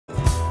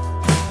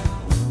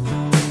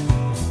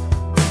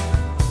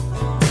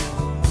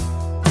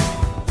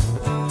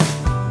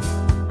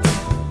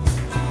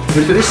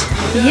Good for this?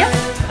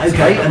 Yep.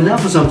 Okay, and now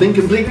for something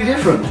completely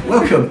different.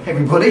 Welcome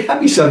everybody,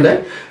 happy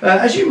Sunday.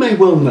 As you may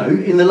well know,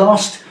 in the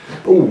last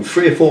 3 or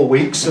 4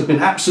 weeks I've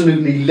been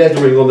absolutely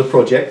leathering on the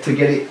project to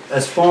get it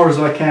as far as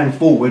I can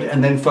forward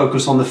and then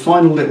focus on the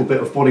final little bit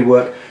of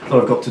bodywork that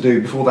I've got to do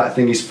before that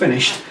thing is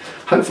finished,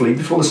 hopefully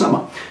before the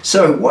summer.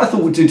 So what I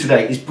thought we'd do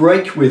today is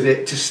break with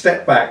it to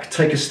step back,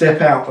 take a step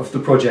out of the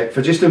project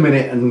for just a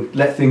minute and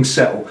let things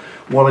settle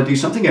while I do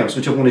something else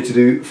which I've wanted to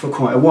do for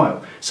quite a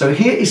while. So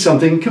here is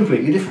something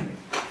completely different.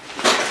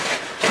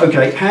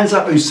 Okay, hands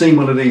up who's seen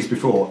one of these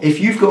before. If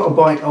you've got a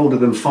bike older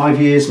than 5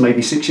 years,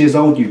 maybe 6 years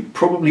old, you've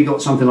probably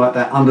got something like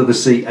that under the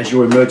seat as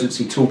your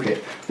emergency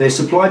toolkit. They're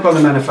supplied by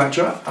the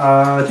manufacturer.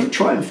 I think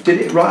Triumph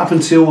did it right up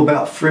until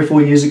about 3 or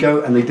 4 years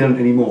ago, and they don't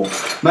anymore.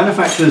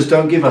 Manufacturers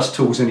don't give us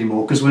tools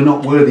anymore because we're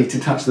not worthy to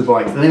touch the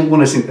bike. They don't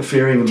want us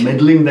interfering and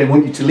meddling. They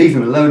want you to leave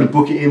them alone and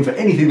book it in for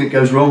anything that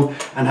goes wrong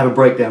and have a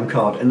breakdown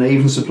card. And they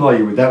even supply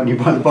you with that when you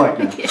buy the bike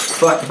now.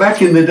 But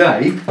back in the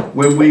day,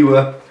 when we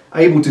were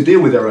able to deal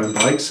with their own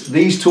bikes,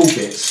 these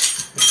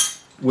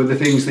toolkits were the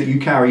things that you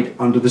carried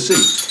under the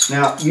seat.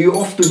 Now, you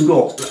often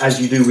got,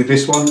 as you do with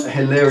this one, a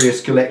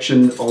hilarious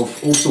collection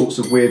of all sorts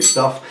of weird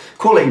stuff.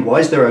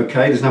 Quality-wise, they're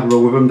okay, there's nothing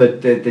wrong with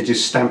them, they're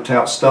just stamped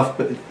out stuff,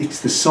 but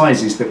it's the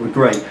sizes that were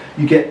great.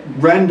 You get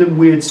random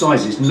weird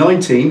sizes,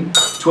 19,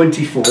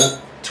 24,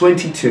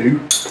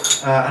 22,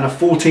 and a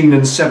 14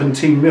 and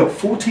 17 mil.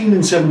 14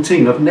 and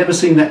 17, I've never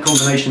seen that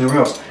combination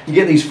anywhere else. You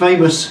get these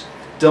famous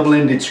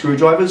double-ended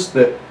screwdrivers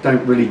that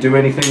don't really do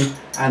anything,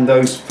 and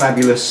those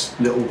fabulous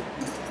little,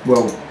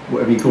 well,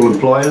 whatever you call them,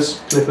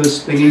 pliers,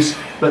 clippers, thingies,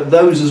 but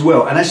those as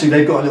well. And actually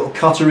they've got a little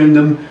cutter in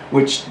them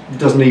which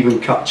doesn't even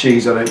cut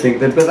cheese, I don't think,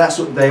 but that's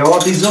what they are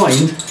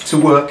designed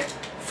to work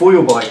for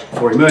your bike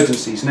for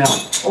emergencies. Now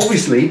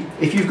obviously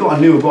if you've got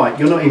a newer bike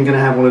you're not even going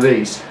to have one of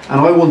these,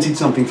 and I wanted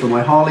something for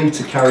my Harley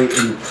to carry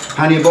in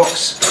pannier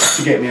box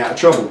to get me out of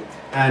trouble.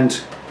 And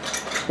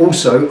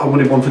also, I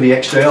wanted one for the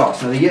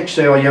XJR. Now the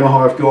XJR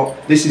Yamaha I've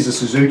got, this is a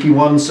Suzuki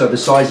one, so the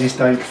sizes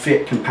don't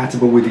fit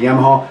compatible with the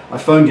Yamaha. I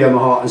phoned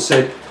Yamaha and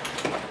said,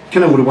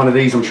 can I order one of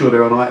these? I'm sure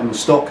they're an item of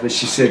stock.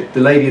 She said, the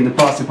lady in the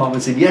parts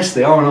department said, yes,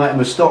 they are an item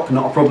of stock,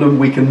 not a problem.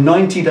 We can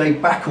 90-day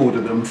back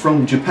order them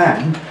from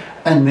Japan,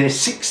 and they're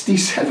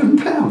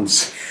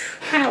 £67.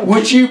 Ouch.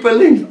 Would you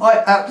believe?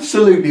 I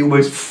absolutely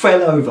almost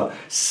fell over.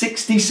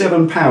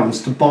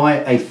 £67 to buy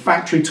a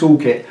factory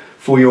toolkit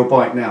for your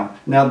bike now.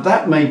 Now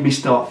that made me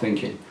start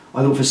thinking.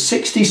 I thought for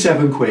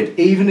 67 quid,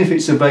 even if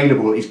it's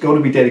available, it's got to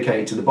be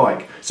dedicated to the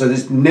bike. So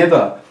there's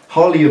never,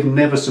 Harley have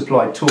never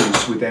supplied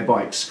tools with their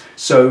bikes.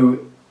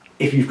 So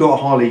if you've got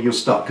a Harley, you're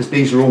stuck, because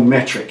these are all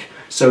metric.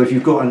 So if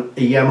you've got a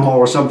Yamaha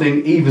or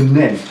something, even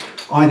then,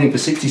 I think for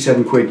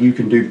 67 quid you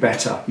can do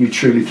better. You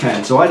truly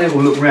can. So I had a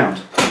little look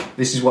around.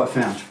 This is what I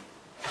found.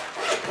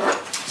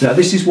 So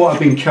this is what I've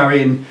been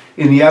carrying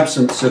in the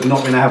absence of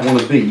not going to have one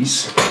of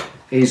these,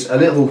 is a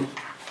little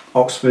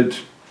Oxford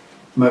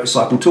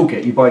motorcycle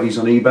toolkit. You buy these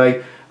on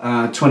eBay,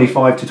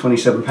 25 to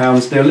 27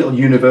 pounds. They're a little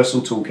universal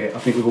toolkit. I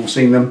think we've all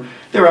seen them.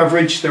 They're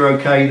average, they're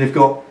okay. They've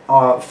got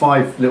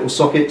 5 little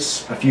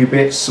sockets, a few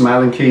bits, some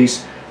Allen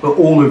keys, but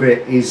all of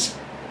it is,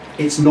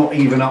 it's not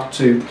even up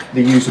to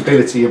the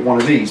usability of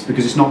one of these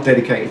because it's not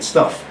dedicated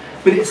stuff.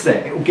 But it's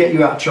there, it will get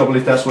you out of trouble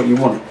if that's what you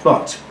want.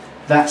 But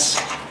that's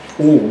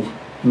all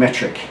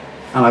metric.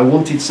 And I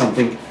wanted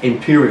something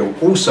imperial.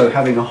 Also,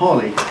 having a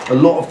Harley, a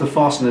lot of the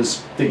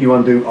fasteners that you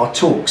undo are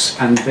Torx,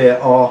 and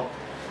there are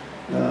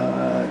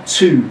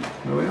two.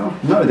 There we are.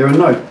 No, there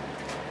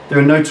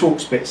are no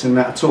Torx bits in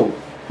that at all.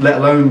 Let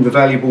alone the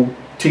valuable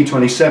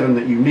T27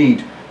 that you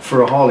need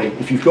for a Harley.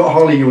 If you've got a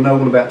Harley, you'll know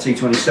all about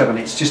T27.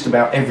 It's just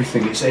about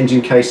everything. It's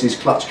engine cases,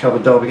 clutch cover,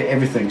 dial,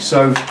 everything.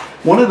 So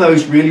one of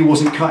those really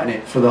wasn't cutting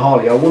it for the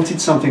Harley. I wanted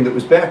something that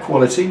was better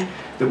quality,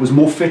 that was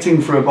more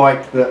fitting for a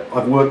bike that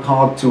I've worked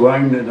hard to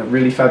own, and a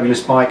really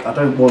fabulous bike. I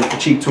don't want a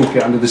cheap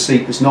toolkit under the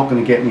seat that's not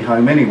going to get me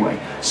home anyway.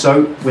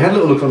 So we had a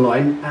little look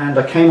online and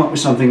I came up with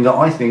something that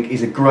I think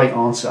is a great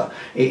answer.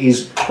 It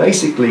is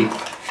basically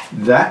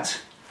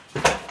that,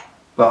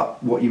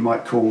 but what you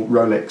might call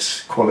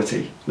Rolex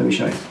quality. Let me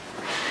show you.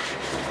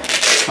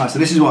 Right, so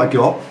this is what I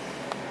got,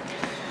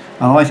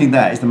 and I think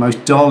that is the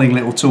most darling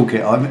little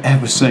toolkit I've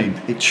ever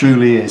seen. It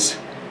truly is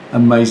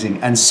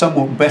amazing, and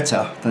somewhat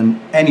better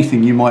than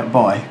anything you might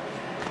buy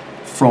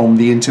from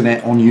the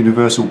internet on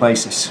universal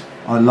basis.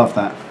 I love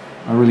that,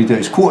 I really do.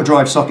 It's quarter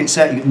drive socket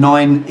set. You get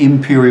 9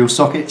 imperial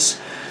sockets,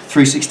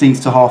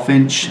 3/16 to 1/2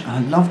 inch.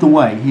 I love the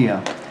way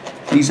here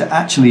these are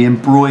actually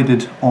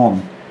embroidered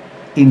on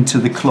into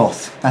the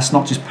cloth. That's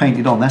not just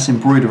painted on, that's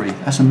embroidery.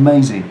 That's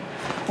amazing.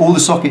 All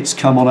the sockets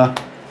come on a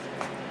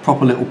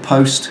proper little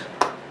post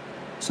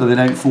so they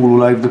don't fall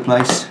all over the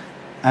place.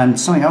 And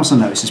something else I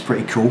noticed is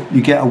pretty cool. You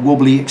get a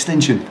wobbly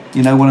extension.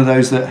 You know, one of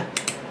those that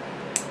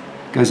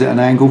goes at an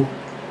angle.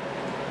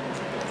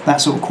 That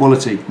sort of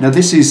quality. Now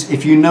this is,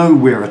 if you know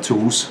Wiha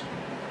Tools,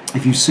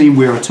 if you've seen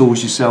Wiha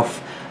Tools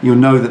yourself, you'll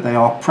know that they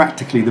are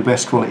practically the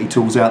best quality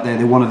tools out there.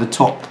 They're one of the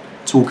top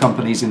tool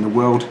companies in the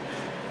world.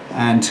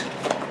 And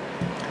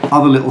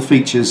other little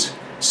features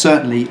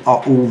certainly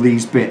are all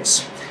these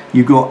bits.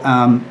 You've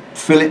got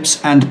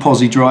Phillips and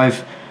posi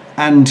drive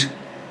and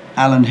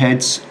Allen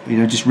heads, you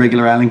know, just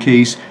regular Allen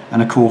keys,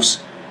 and of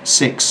course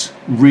 6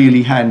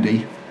 really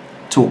handy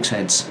Torx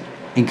heads,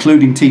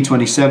 including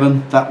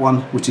T27, that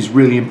one, which is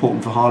really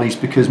important for Harleys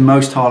because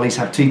most Harleys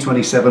have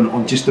T27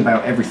 on just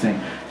about everything.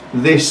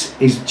 This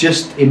is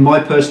just, in my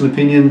personal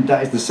opinion,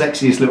 that is the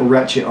sexiest little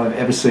ratchet I've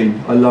ever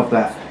seen. I love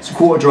that. It's a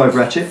quarter drive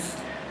ratchet,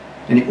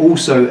 and it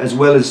also, as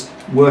well as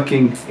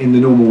working in the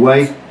normal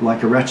way,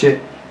 like a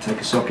ratchet,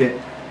 take a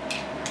socket,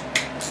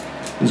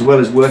 as well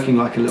as working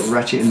like a little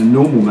ratchet in the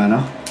normal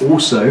manner,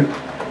 also,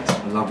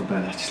 I love the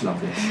bell, I just love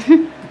this.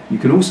 You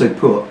can also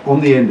put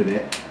on the end of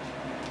it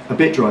a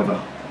bit driver.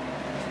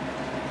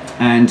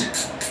 And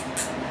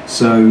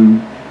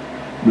so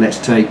let's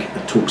take a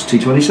Torx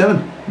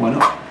T27, why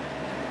not?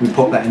 We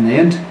pop that in the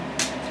end,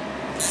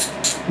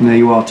 and there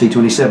you are,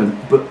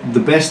 T27. But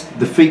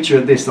the feature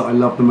of this that I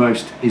love the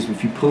most is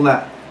if you pull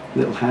that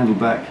little handle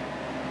back,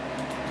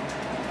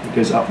 it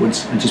goes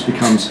upwards and just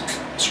becomes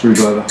a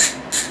screwdriver.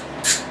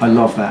 I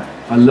love that.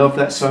 I love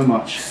that so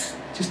much.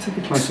 Just take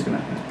a close look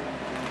at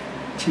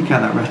that. Check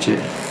out that ratchet.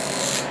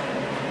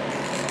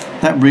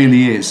 That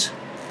really is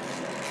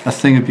a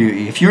thing of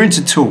beauty. If you're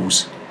into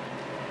tools,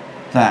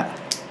 that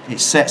it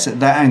sets at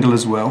that angle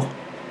as well,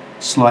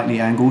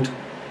 slightly angled,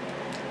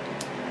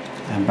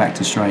 and back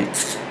to straight.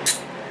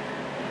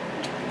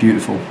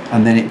 Beautiful.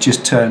 And then it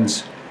just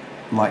turns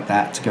like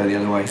that to go the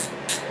other way.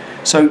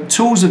 So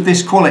tools of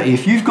this quality,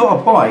 if you've got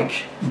a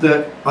bike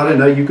that, I don't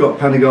know, you've got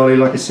a Panigale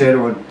like I said,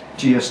 or a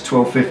GS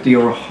 1250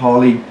 or a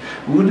Harley.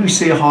 What did we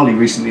see a Harley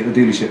recently at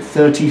the dealership?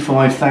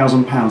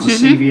 £35,000, a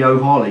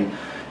CVO Harley.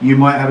 You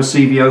might have a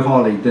CVO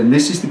Harley, then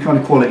this is the kind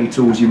of quality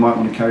tools you might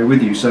want to carry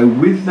with you. So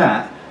with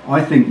that,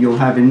 I think you'll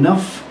have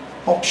enough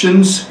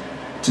options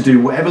to do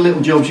whatever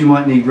little jobs you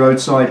might need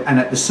roadside, and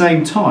at the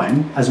same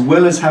time, as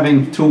well as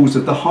having tools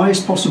of the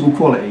highest possible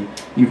quality,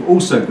 you've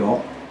also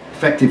got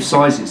effective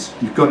sizes.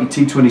 You've got your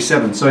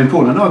T27, so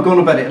important. I know I've gone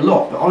about it a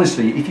lot, but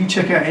honestly, if you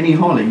check out any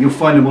Harley, you'll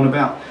find them on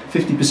about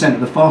 50%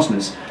 of the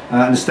fasteners,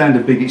 and the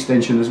standard big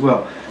extension as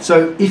well.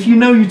 So if you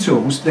know your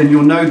tools, then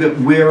you'll know that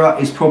Wera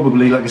is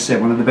probably, like I said,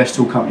 one of the best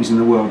tool companies in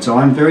the world. So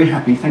I'm very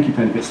happy. Thank you,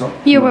 Penny Bitstock.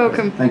 You're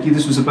welcome. Thank you.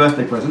 This was a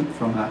birthday present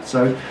from her,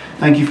 so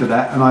thank you for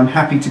that, and I'm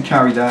happy to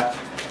carry that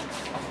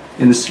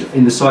in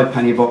the side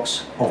pannier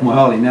box of my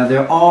Harley. Now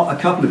there are a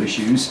couple of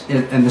issues,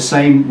 and the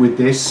same with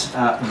this,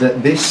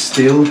 that this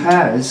still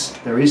has,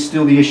 there is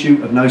still the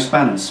issue of no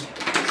spanners.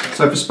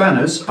 So for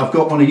spanners, I've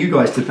got one of you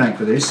guys to thank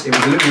for this. It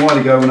was a little while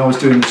ago when I was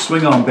doing the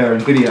swing arm bearing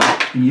video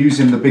and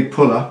using the big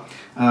puller.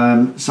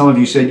 Some of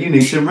you said, you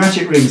need some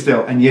ratchet rings,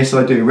 Del, and yes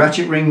I do.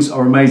 Ratchet rings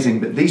are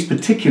amazing, but these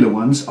particular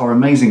ones are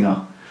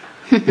amazinger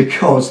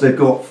because they've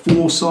got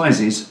 4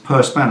 sizes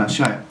per spanner.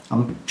 Show you.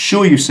 I'm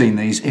sure you've seen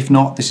these. If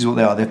not, this is what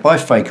they are. They're by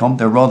Facom.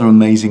 They're rather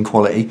amazing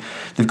quality.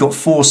 They've got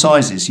 4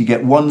 sizes. You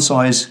get 1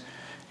 size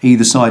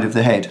either side of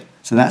the head.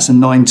 So that's a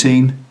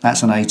 19,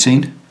 that's an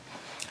 18.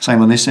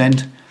 Same on this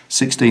end,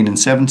 16 and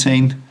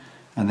 17,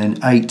 and then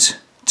 8,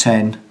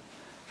 10,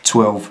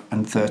 12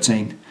 and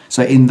 13.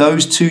 So in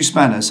those 2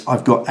 spanners,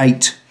 I've got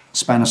 8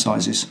 spanner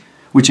sizes,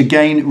 which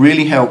again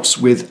really helps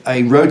with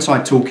a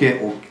roadside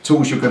toolkit or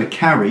tools you're going to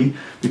carry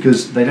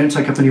because they don't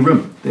take up any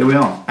room. There we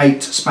are,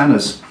 8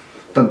 spanners.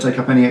 Doesn't take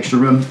up any extra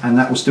room, and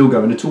that will still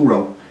go in a tool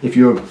roll. If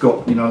you've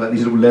got, you know, like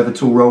these little leather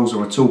tool rolls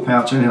or a tool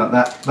pouch, anything like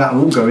that,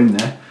 that'll all go in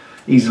there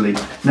easily.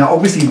 Now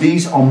obviously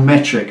these are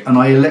metric, and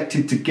I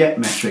elected to get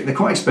metric. They're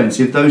quite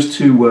expensive. Those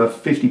 2 were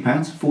 £50,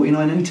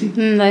 $49.80.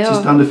 They are.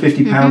 Just under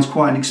 £50,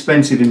 quite an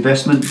expensive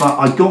investment, but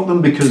I got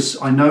them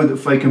because I know that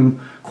Facom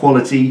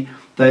quality,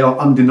 they are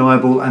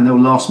undeniable and they'll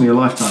last me a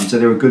lifetime, so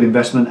they're a good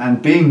investment.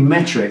 And being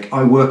metric,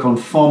 I work on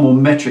far more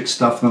metric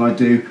stuff than I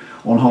do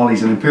on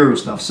Harleys and Imperial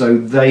stuff, so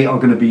they are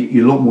going to be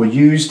a lot more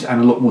used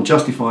and a lot more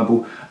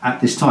justifiable at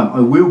this time.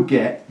 I will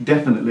get,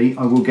 definitely,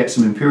 I will get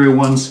some Imperial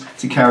ones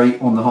to carry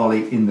on the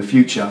Harley in the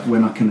future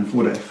when I can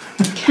afford it.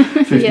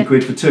 50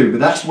 quid for 2, but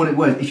that's what it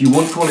was. If you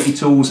want quality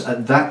tools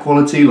at that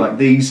quality like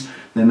these,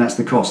 then that's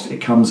the cost.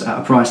 It comes at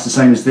a price the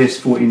same as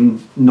this,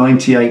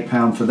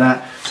 £98 for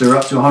that, so we're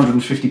up to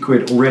 150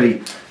 quid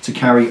already to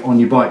carry on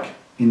your bike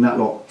in that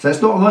lot. So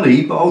it's not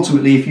money, but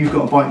ultimately if you've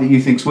got a bike that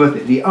you think's worth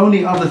it. The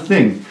only other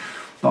thing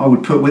that I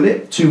would put with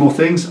it, 2 more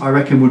things, I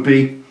reckon would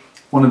be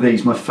one of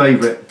these, my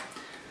favourite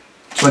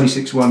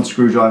 26-1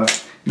 screwdriver.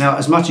 Now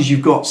as much as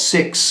you've got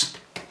 6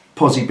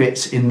 posi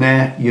bits in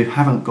there, you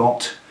haven't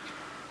got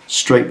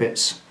straight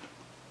bits.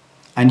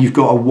 And you've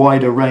got a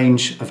wider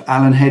range of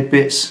Allen head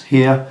bits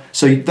here.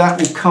 So that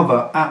will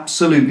cover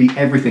absolutely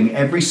everything,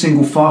 every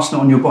single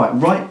fastener on your bike,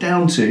 right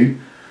down to,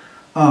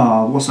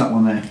 what's that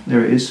one there?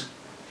 There it is.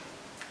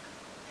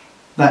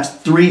 That's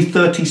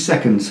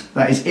 3/32.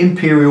 That is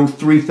Imperial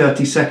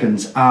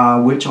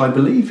 3/32, which I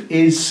believe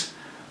is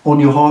on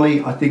your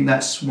Harley. I think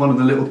that's one of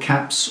the little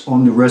caps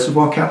on the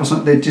reservoir cap or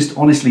something. They're just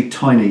honestly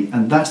tiny,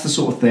 and that's the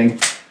sort of thing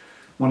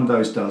one of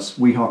those does.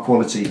 Wiha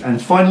quality.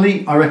 And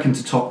finally, I reckon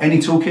to top any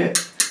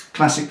toolkit,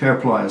 classic pair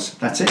of pliers.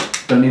 That's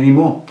it, don't need any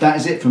more. That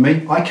is it for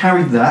me. I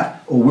carried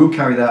that, or will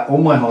carry that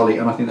on my Harley,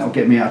 and I think that'll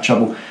get me out of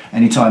trouble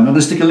anytime. I'm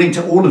gonna stick a link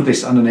to all of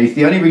this underneath.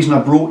 The only reason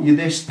I brought you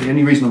this, the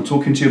only reason I'm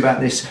talking to you about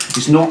this,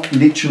 it's not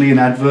literally an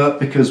advert,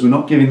 because we're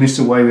not giving this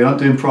away. We're not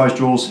doing prize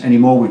draws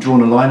anymore. We've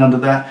drawn a line under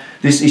that.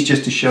 This is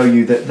just to show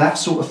you that that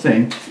sort of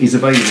thing is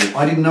available.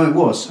 I didn't know it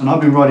was, and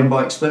I've been riding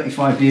bikes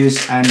 35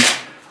 years, and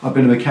I've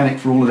been a mechanic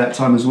for all of that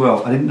time as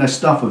well. I didn't know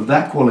stuff of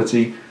that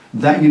quality,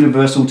 that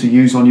universal to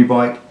use on your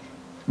bike,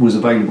 was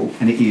available,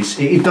 and it is.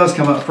 It does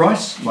come at a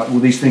price, like all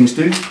these things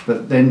do,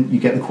 but then you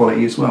get the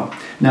quality as well.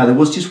 Now, there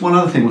was just one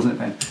other thing, wasn't it,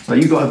 Ben? So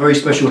you got a very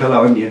special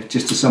hello, haven't you?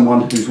 Just to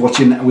someone who's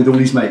watching with all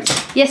his mates.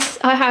 Yes,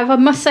 I have. I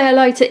must say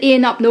hello to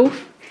Ian up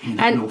north. Ian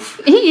up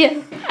north.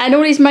 Yeah, and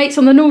all his mates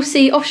on the North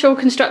Sea offshore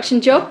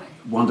construction job.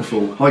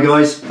 Wonderful. Hi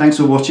guys, thanks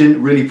for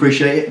watching, really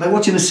appreciate it. They're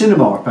watching a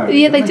cinema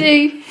apparently. Yeah, they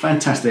do.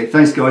 Fantastic,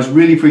 thanks guys,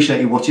 really appreciate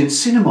you watching.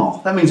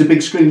 Cinema, that means a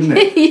big screen, doesn't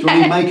it? Yeah. Do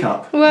I need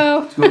makeup?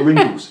 Well. It's got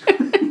wrinkles.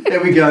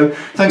 There we go.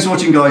 Thanks for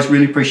watching guys,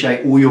 really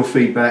appreciate all your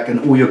feedback and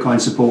all your kind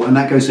support, and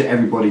that goes to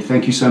everybody.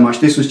 Thank you so much.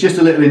 This was just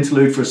a little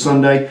interlude for a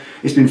Sunday.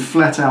 It's been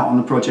flat out on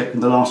the project in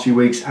the last few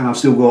weeks, and I've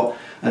still got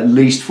at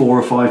least 4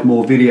 or 5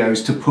 more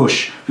videos to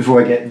push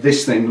before I get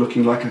this thing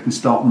looking like I can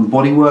start on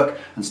bodywork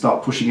and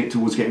start pushing it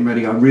towards getting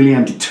ready. I really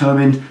am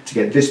determined to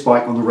get this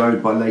bike on the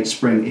road by late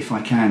spring if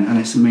I can, and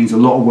it means a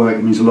lot of work,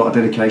 it means a lot of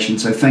dedication.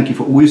 So thank you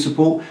for all your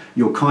support,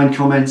 your kind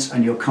comments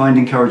and your kind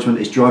encouragement.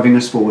 Is driving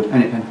us forward,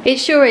 ain't it, Ben? It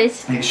sure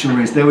is. It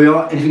sure is. There we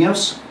are. Anything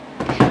else?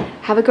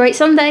 Have a great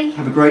Sunday.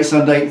 Have a great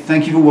Sunday.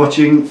 Thank you for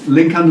watching.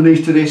 Link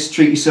underneath to this.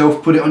 Treat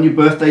yourself. Put it on your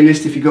birthday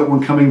list if you've got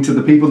one coming to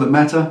the people that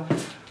matter.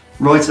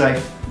 Ride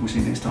safe. We'll see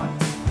you next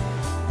time.